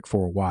Kathryn Krick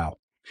for a while.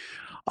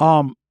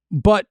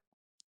 But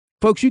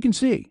folks, you can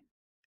see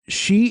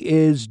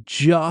she's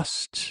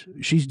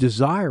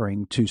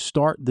desiring to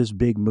start this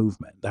big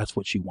movement. That's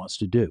what she wants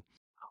to do.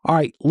 All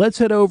right, let's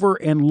head over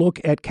and look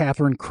at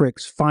Kathryn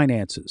Krick's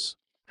finances,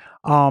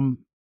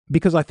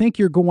 because I think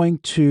you're going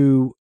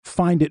to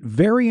find it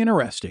very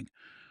interesting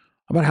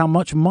about how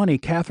much money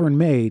Kathryn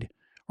made,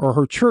 or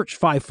her church,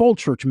 Fivefold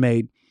Church,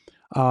 made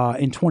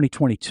in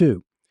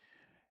 2022.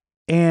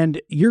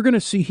 And you're going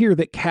to see here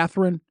that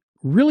Kathryn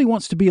really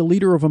wants to be a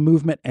leader of a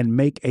movement and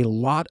make a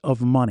lot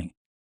of money.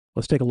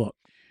 Let's take a look.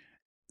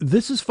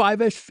 This is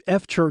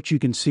 5F Church. You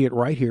can see it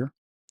right here.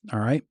 All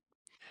right.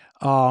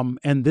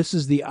 And this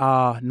is the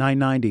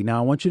 990. Now,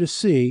 I want you to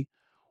see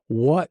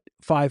what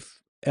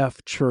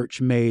 5F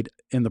Church made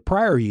in the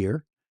prior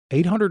year,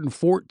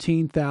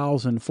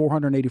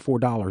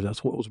 $814,484.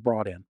 That's what was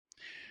brought in.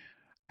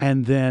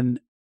 And then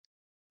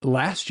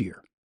last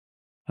year,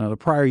 the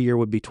prior year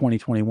would be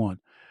 2021.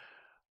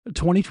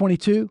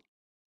 2022,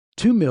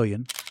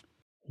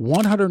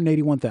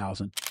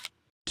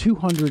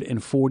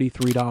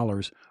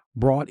 $2,181,243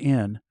 brought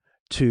in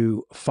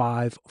to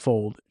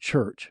Fivefold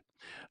Church.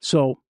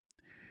 So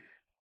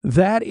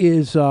that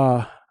is,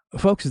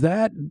 folks,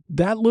 that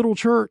little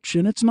church,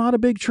 and it's not a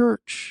big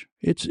church.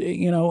 It's,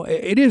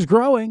 it is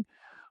growing,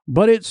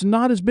 but it's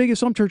not as big as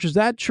some churches.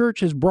 That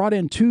church has brought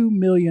in $2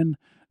 million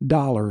in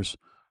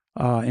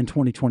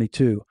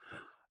 2022.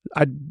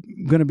 I'm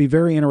going to be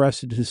very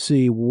interested to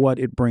see what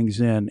it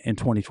brings in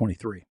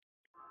 2023.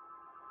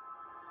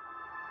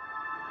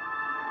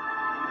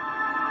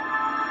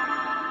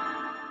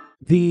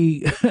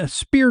 The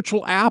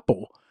spiritual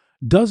apple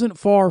doesn't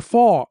fall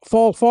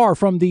far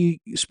from the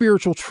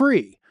spiritual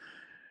tree,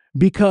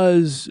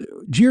 because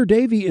Jeer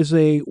Davy is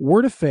a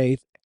Word of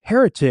Faith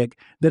heretic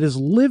that is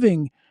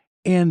living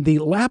in the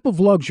lap of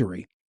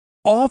luxury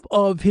off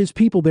of his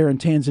people there in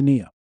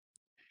Tanzania.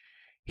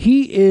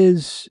 He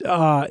is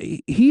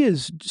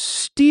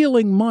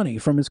stealing money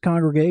from his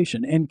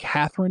congregation, and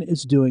Kathryn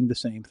is doing the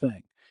same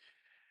thing.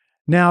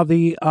 Now,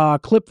 the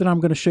clip that I'm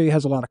going to show you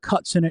has a lot of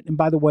cuts in it. And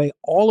by the way,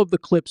 all of the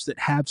clips that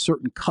have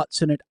certain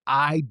cuts in it,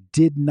 I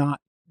did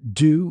not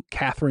do.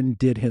 Kathryn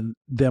did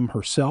them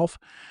herself.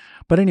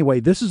 But anyway,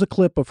 this is a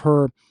clip of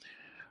her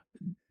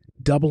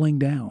doubling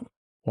down.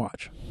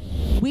 Watch.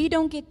 We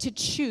don't get to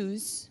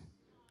choose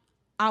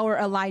our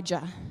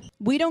Elijah.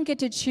 We don't get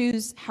to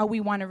choose how we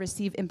want to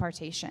receive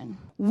impartation.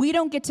 We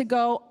don't get to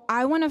go,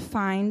 I want to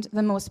find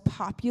the most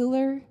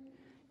popular,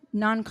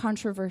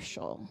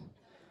 non-controversial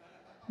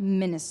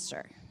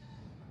minister.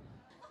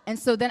 And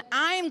so then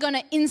I'm going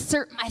to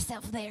insert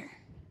myself there.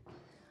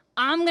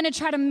 I'm going to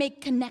try to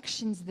make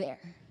connections there.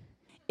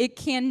 It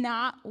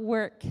cannot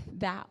work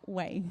that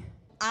way.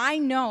 I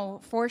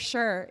know for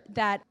sure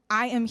that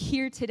I am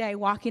here today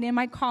walking in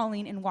my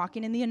calling and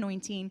walking in the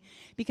anointing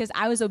because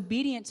I was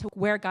obedient to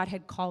where God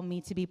had called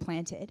me to be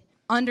planted.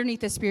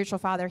 Underneath the spiritual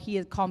father, he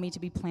had called me to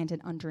be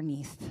planted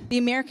underneath. The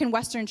American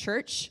Western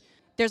Church,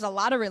 there's a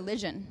lot of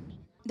religion.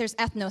 There's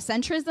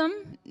ethnocentrism.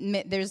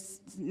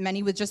 There's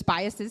many with just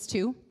biases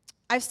too.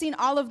 I've seen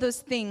all of those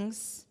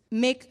things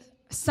make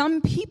some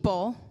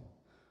people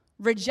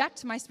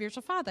reject my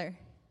spiritual father,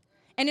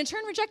 and in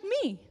turn reject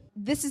me.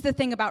 This is the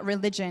thing about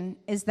religion,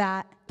 is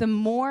that the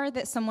more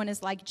that someone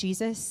is like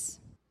Jesus,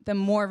 the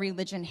more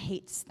religion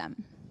hates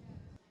them.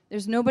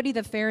 There's nobody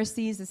the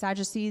Pharisees, the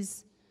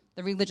Sadducees,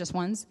 the religious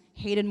ones,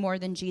 hated more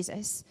than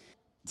Jesus.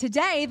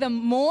 Today, the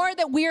more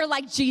that we are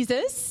like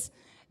Jesus,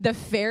 the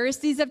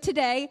Pharisees of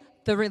today,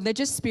 the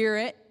religious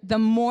spirit, the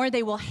more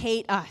they will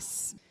hate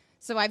us.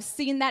 So I've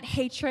seen that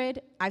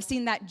hatred. I've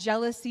seen that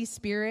jealousy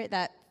spirit,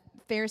 that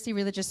Pharisee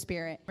religious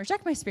spirit.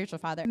 Reject my spiritual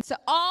father. So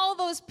all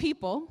those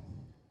people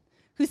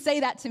who say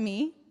that to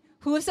me,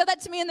 who have said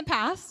that to me in the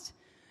past,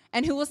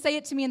 and who will say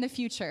it to me in the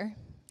future,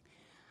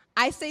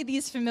 I say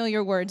these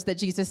familiar words that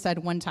Jesus said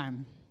one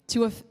time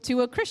to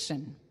a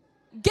Christian.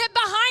 Get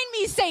behind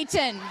me,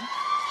 Satan!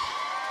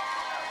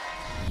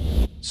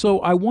 So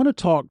I want to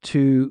talk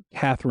to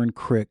Kathryn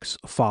Krick's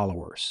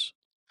followers,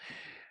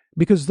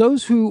 because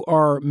those who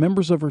are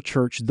members of her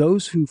church,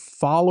 those who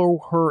follow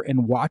her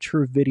and watch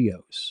her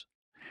videos,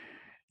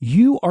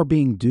 you are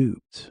being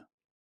duped,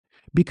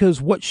 because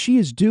what she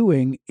is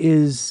doing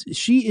is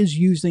she is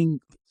using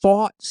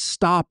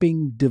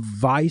thought-stopping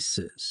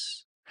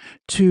devices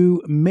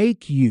to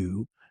make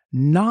you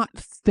not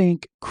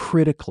think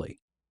critically.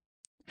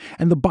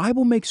 And the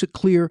Bible makes it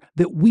clear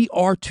that we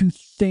are to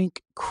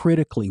think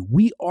critically.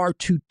 We are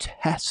to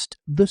test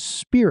the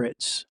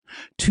spirits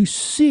to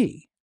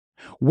see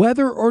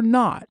whether or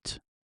not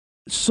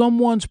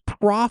someone's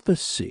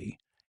prophecy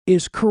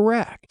is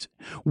correct.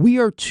 We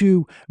are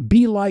to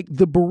be like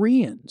the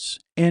Bereans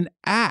in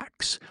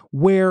Acts,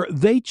 where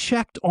they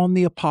checked on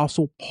the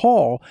Apostle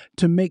Paul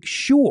to make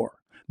sure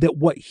that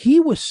what he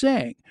was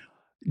saying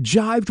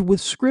jived with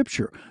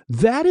Scripture.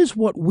 That is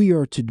what we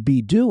are to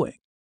be doing.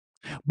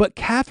 But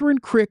Kathryn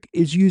Krick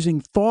is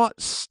using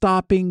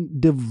thought-stopping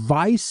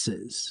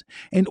devices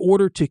in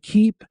order to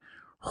keep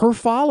her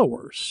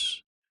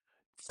followers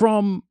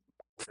from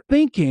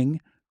thinking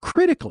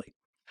critically.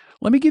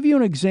 Let me give you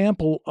an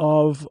example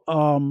of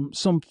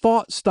some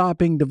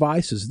thought-stopping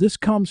devices. This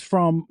comes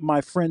from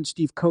my friend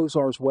Steve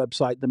Kozar's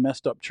website, The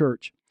Messed Up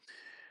Church.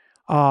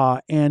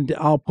 And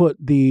I'll put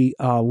the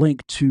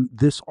link to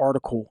this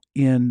article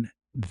in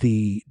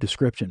the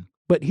description.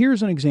 But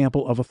here's an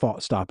example of a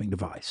thought-stopping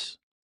device.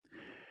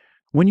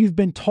 When you've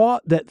been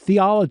taught that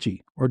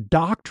theology or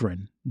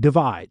doctrine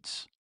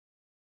divides,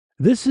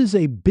 this is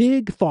a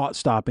big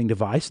thought-stopping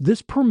device.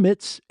 This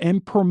permits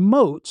and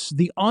promotes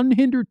the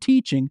unhindered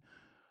teaching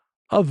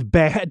of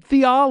bad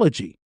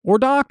theology or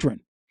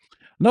doctrine.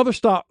 Another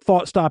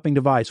thought-stopping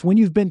device. When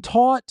you've been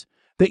taught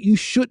that you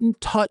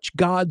shouldn't touch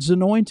God's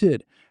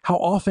anointed, how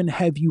often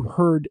have you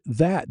heard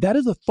that? That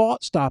is a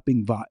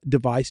thought-stopping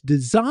device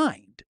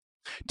designed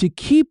to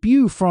keep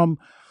you from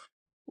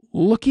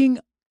looking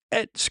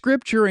at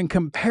Scripture and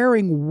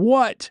comparing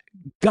what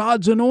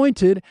God's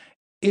anointed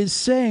is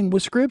saying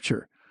with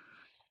Scripture.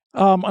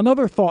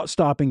 Another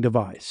thought-stopping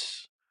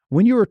device.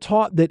 When you are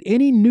taught that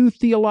any new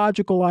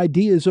theological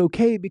idea is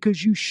okay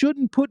because you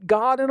shouldn't put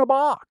God in a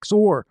box,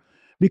 or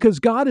because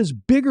God is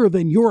bigger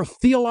than your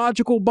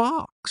theological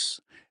box.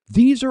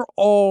 These are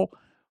all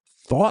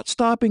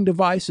thought-stopping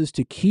devices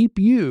to keep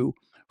you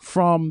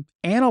from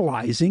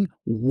analyzing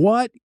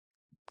what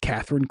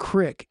Kathryn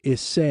Krick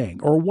is saying,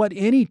 or what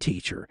any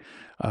teacher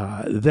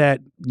that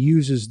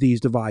uses these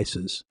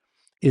devices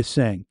is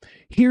saying.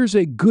 Here's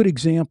a good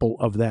example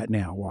of that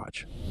now.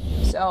 Watch.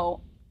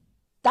 So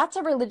that's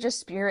a religious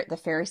spirit the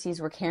Pharisees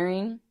were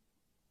carrying.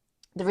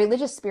 The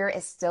religious spirit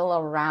is still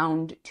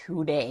around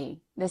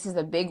today. This is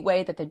a big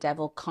way that the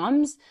devil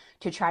comes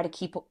to try to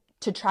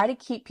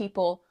keep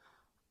people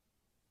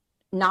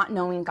not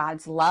knowing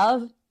God's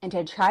love, and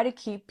to try to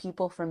keep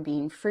people from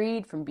being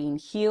freed, from being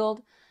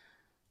healed,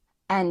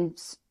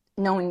 and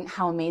knowing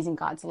how amazing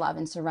God's love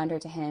and surrender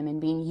to Him and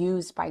being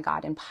used by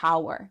God in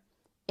power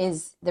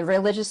is the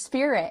religious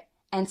spirit.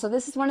 And so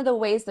this is one of the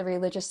ways the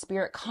religious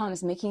spirit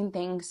comes, making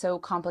things so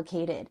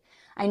complicated.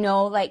 I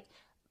know,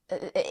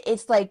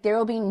 it's like there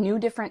will be new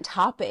different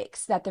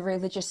topics that the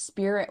religious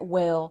spirit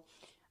will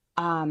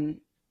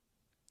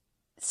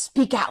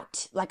speak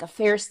out, like a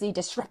Pharisee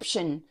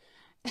disruption,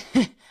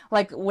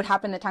 like what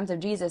happened in the times of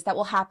Jesus, that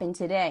will happen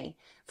today.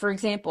 For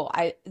example,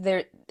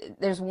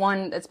 there's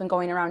one that's been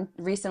going around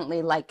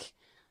recently, like,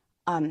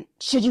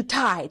 should you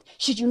tithe?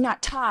 Should you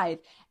not tithe?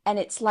 And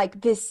it's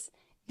like this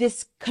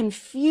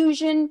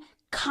confusion,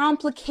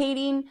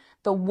 complicating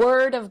the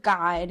word of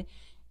God.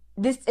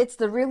 It's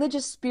the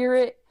religious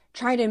spirit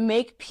trying to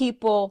make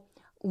people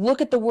look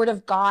at the word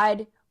of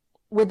God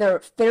with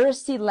a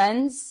Pharisee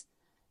lens,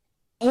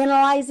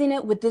 analyzing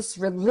it with this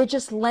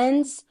religious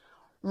lens,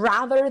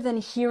 rather than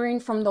hearing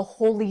from the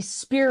Holy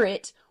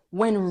Spirit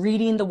when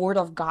reading the Word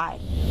of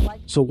God.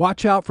 So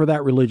watch out for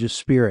that religious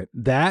spirit.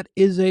 That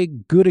is a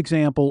good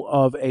example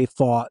of a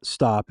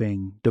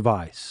thought-stopping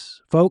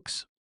device.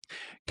 Folks,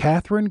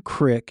 Kathryn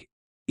Krick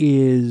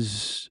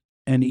is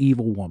an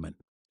evil woman.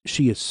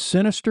 She is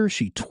sinister.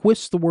 She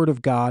twists the Word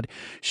of God.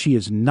 She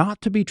is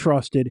not to be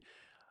trusted.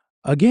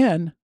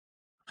 Again,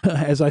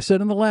 as I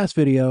said in the last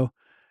video,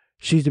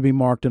 she's to be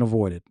marked and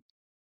avoided.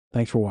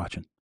 Thanks for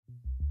watching.